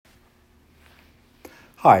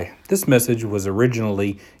Hi, this message was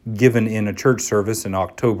originally given in a church service in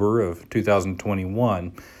October of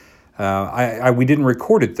 2021. We didn't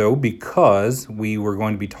record it though because we were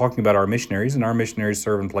going to be talking about our missionaries, and our missionaries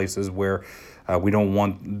serve in places where we don't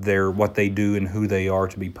want what they do and who they are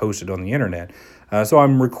to be posted on the internet. So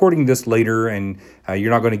I'm recording this later, and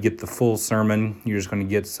you're not going to get the full sermon. You're just going to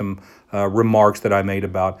get some remarks that I made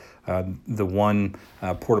about the one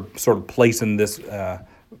sort of place in this.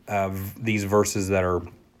 These verses that are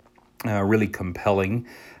really compelling.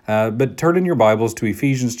 But turn in your Bibles to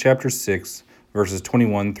Ephesians chapter 6, verses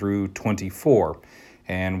 21 through 24.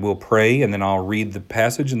 And we'll pray, and then I'll read the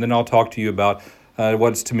passage, and then I'll talk to you about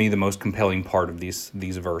what's to me the most compelling part of these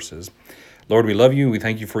verses. Lord, we love you. We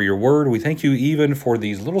thank you for your word. We thank you even for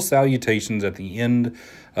these little salutations at the end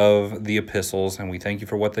of the epistles, and we thank you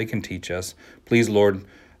for what they can teach us. Please, Lord,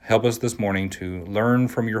 help us this morning to learn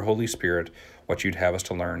from your Holy Spirit what you'd have us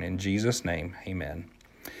to learn. In Jesus' name, amen.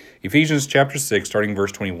 Ephesians chapter 6, starting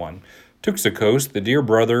verse 21. Tychicus, the dear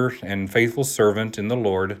brother and faithful servant in the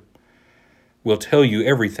Lord, will tell you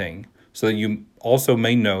everything, so that you also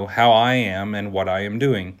may know how I am and what I am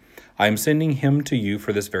doing. I am sending him to you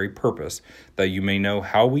for this very purpose, that you may know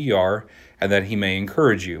how we are, and that he may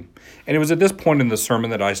encourage you. And it was at this point in the sermon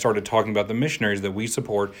that I started talking about the missionaries that we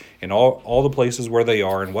support in all the places where they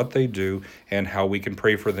are and what they do, and how we can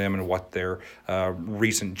pray for them and what their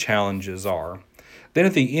recent challenges are. Then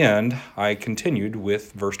at the end, I continued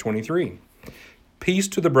with verse 23. Peace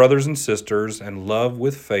to the brothers and sisters, and love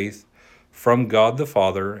with faith from God the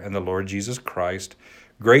Father and the Lord Jesus Christ.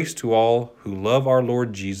 Grace to all who love our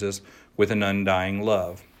Lord Jesus with an undying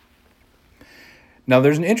love. Now,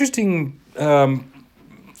 there's an interesting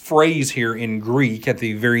phrase here in Greek at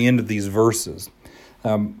the very end of these verses.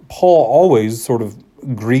 Paul always sort of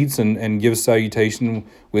greets and gives salutation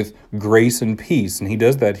with grace and peace, and he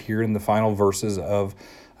does that here in the final verses of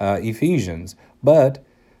Ephesians. But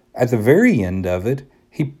at the very end of it,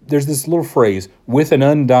 there's this little phrase, with an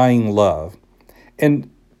undying love.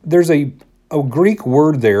 And there's a Greek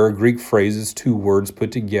word there, a Greek phrase, is two words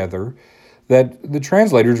put together that the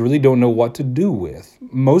translators really don't know what to do with.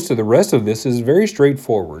 Most of the rest of this is very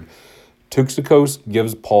straightforward. Tychicus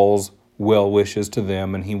gives Paul's well wishes to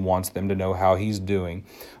them, and he wants them to know how he's doing.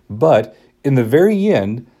 But in the very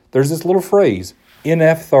end, there's this little phrase, in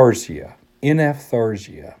aphtharsia.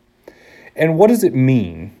 And what does it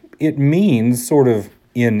mean? It means sort of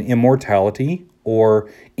in immortality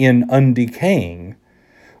or in undecaying,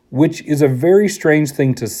 which is a very strange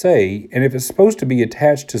thing to say. And if it's supposed to be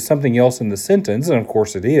attached to something else in the sentence, and of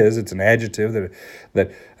course it is, it's an adjective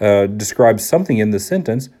that describes something in the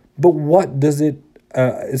sentence, but what does it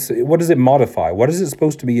modify? What is it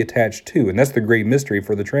supposed to be attached to? And that's the great mystery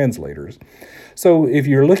for the translators. So if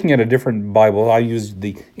you're looking at a different Bible, I use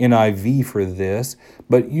the NIV for this,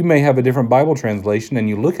 but you may have a different Bible translation, and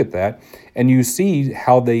you look at that, and you see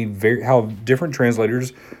how different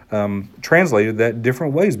translators translated that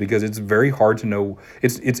different ways, because it's very hard to know.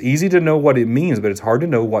 It's easy to know what it means, but it's hard to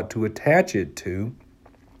know what to attach it to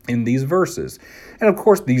in these verses. And of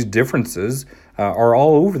course, these differences are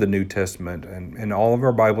all over the New Testament, and all of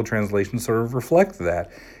our Bible translations sort of reflect that.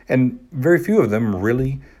 And very few of them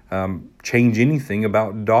really change anything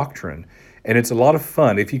about doctrine. And it's a lot of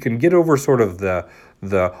fun if you can get over sort of the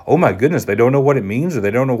oh my goodness, they don't know what it means, or they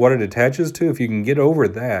don't know what it attaches to. If you can get over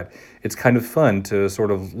that, it's kind of fun to sort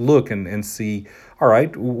of look and see, all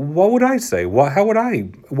right, what would I say? What would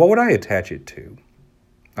I attach it to?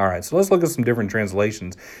 All right, so let's look at some different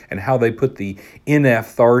translations and how they put the in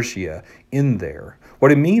aphtharsia in there.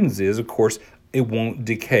 What it means is, of course, it won't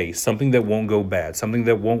decay, something that won't go bad, something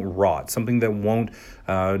that won't rot, something that won't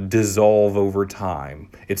dissolve over time.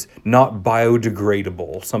 It's not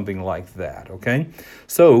biodegradable, something like that, okay?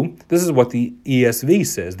 So this is what the ESV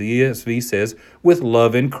says. The ESV says, with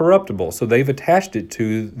love incorruptible. So they've attached it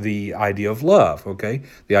to the idea of love, okay?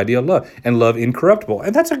 The idea of love, and love incorruptible.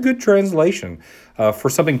 And that's a good translation. For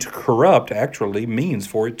something to corrupt actually means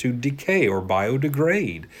for it to decay or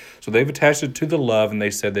biodegrade. So they've attached it to the love, and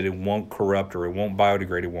they said that it won't corrupt or it won't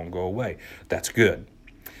biodegrade, it won't go away. That's good.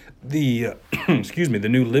 The the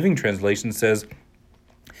New Living Translation says,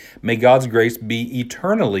 may God's grace be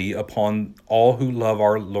eternally upon all who love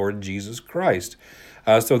our Lord Jesus Christ.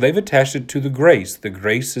 So they've attached it to the grace. The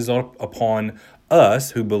grace is upon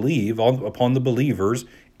us who believe, upon the believers,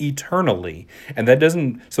 eternally. And that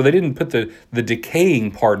doesn't, so they didn't put the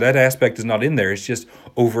decaying part, that aspect is not in there. It's just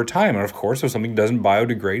over time. And of course, if something doesn't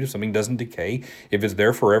biodegrade, if something doesn't decay, if it's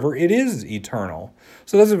there forever, it is eternal.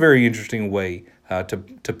 So that's a very interesting way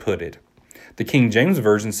to put it. The King James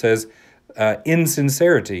Version says, in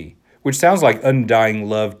sincerity, which sounds like undying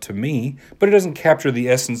love to me, but it doesn't capture the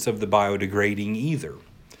essence of the biodegrading either.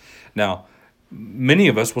 Now, many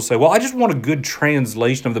of us will say, well, I just want a good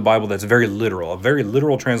translation of the Bible that's very literal, a very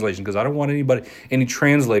literal translation, because I don't want any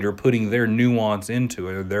translator putting their nuance into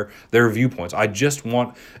it or their viewpoints. I just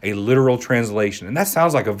want a literal translation. And that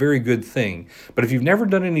sounds like a very good thing. But if you've never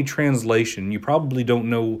done any translation, you probably don't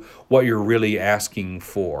know what you're really asking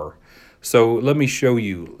for. So let me show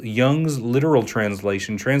you. Young's literal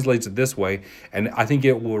translation translates it this way, and I think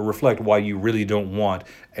it will reflect why you really don't want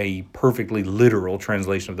a perfectly literal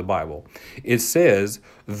translation of the Bible. It says,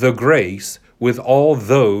 "The grace with all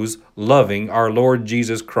those loving our Lord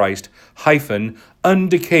Jesus Christ,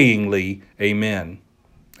 undecayingly, amen."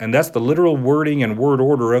 And that's the literal wording and word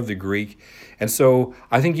order of the Greek. And so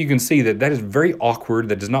I think you can see that is very awkward.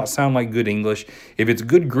 That does not sound like good English. If it's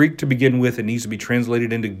good Greek to begin with, it needs to be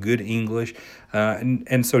translated into good English.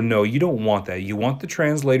 And so, no, you don't want that. You want the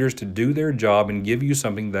translators to do their job and give you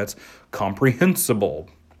something that's comprehensible.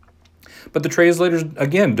 But the translators,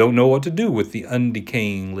 again, don't know what to do with the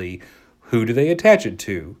undecayingly. Who do they attach it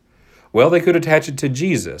to? Well, they could attach it to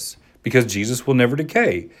Jesus, because Jesus will never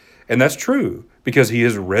decay. And that's true, because he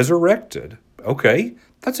is resurrected. Okay,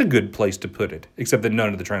 that's a good place to put it, except that none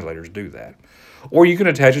of the translators do that. Or you can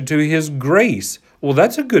attach it to his grace. Well,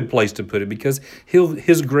 that's a good place to put it, because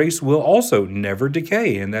his grace will also never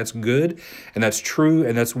decay, and that's good, and that's true,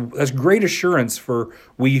 and that's great assurance for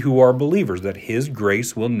we who are believers, that his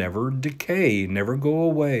grace will never decay, never go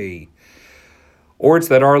away. Or it's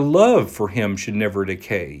that our love for him should never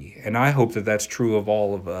decay, and I hope that that's true of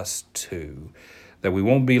all of us too. That we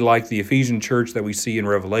won't be like the Ephesian church that we see in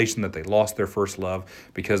Revelation, that they lost their first love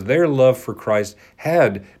because their love for Christ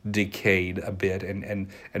had decayed a bit. And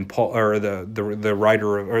Paul, or the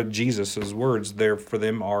writer of Jesus' words there for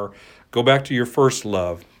them are, go back to your first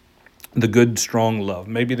love, the good, strong love.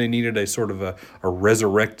 Maybe they needed a sort of a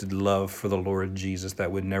resurrected love for the Lord Jesus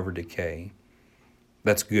that would never decay.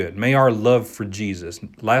 That's good. May our love for Jesus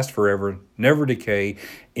last forever, never decay,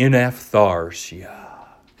 in aphtharsia,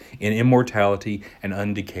 in immortality and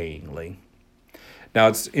undecayingly. Now,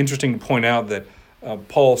 it's interesting to point out that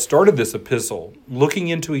Paul started this epistle looking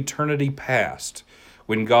into eternity past,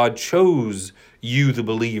 when God chose you, the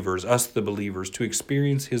believers, us, the believers, to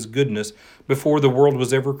experience his goodness before the world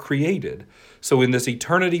was ever created. So in this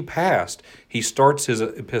eternity past, he starts his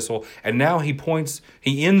epistle, and now he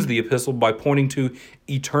ends the epistle by pointing to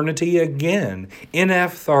eternity again, in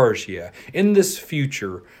aphtharsia, in this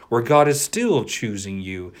future where God is still choosing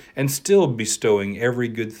you and still bestowing every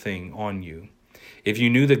good thing on you. If you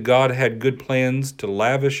knew that God had good plans to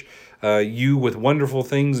lavish you with wonderful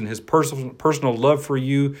things, and his personal love for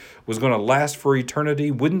you was going to last for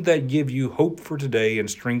eternity, wouldn't that give you hope for today and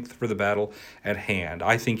strength for the battle at hand?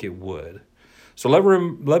 I think it would. So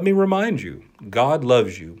let me remind you, God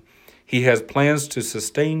loves you. He has plans to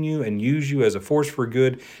sustain you and use you as a force for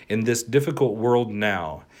good in this difficult world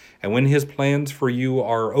now. And when his plans for you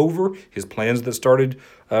are over, his plans that started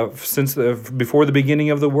before the beginning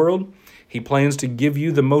of the world, he plans to give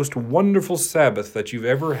you the most wonderful Sabbath that you've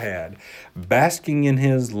ever had, basking in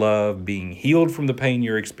his love, being healed from the pain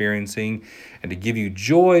you're experiencing, and to give you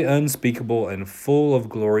joy unspeakable and full of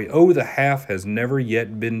glory. Oh, the half has never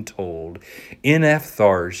yet been told. In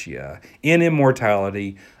aphtharsia, in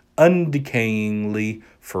immortality, undecayingly,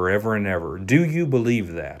 forever and ever. Do you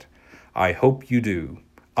believe that? I hope you do.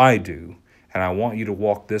 I do. And I want you to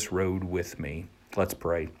walk this road with me. Let's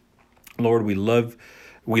pray. Lord, we love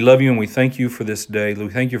you, and we thank you for this day. We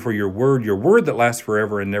thank you for your word that lasts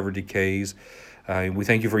forever and never decays. We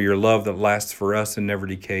thank you for your love that lasts for us and never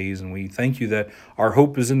decays. And we thank you that our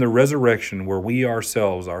hope is in the resurrection, where we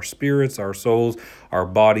ourselves, our spirits, our souls, our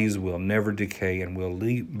bodies will never decay, and will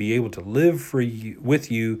be able to live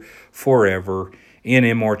with you forever in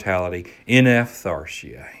immortality, in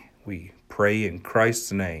aphtharsia. We pray in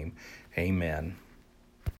Christ's name. Amen.